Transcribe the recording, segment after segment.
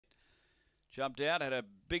Jumped out, had a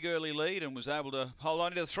big early lead and was able to hold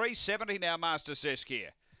on to 370 now, Master Seskia.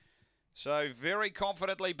 So very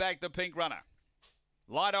confidently back the pink runner.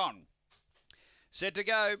 Light on. Set to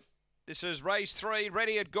go. This is race 3,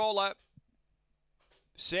 ready at Gawler.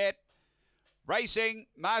 Set. Racing,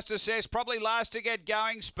 Master Cess probably last to get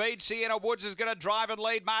going. Speed, Sienna Woods is going to drive and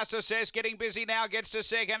lead. Master Cess getting busy now, gets to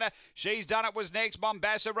second. She's Done It was next.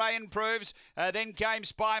 Mombasa Ray improves. Then came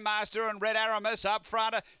Spy Master and Red Aramis up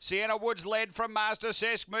front. Sienna Woods led from Master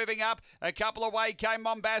Cess, moving up. A couple away came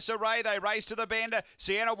Mombasa Ray. They raced to the bend.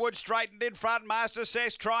 Sienna Woods straightened in front. Master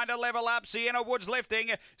Cess trying to level up. Sienna Woods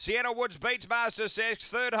lifting. Sienna Woods beats Master Cess.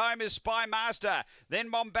 Third home is Spy Master. Then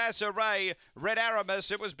Mombasa Ray, Red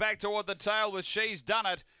Aramis. It was back toward the tail with She's Done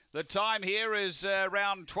It. The time here is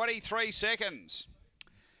around 23 seconds.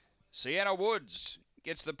 Sienna Woods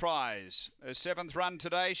gets the prize. Her 7th run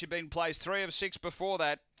today. She'd been placed 3 of 6 before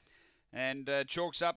that. And chalks up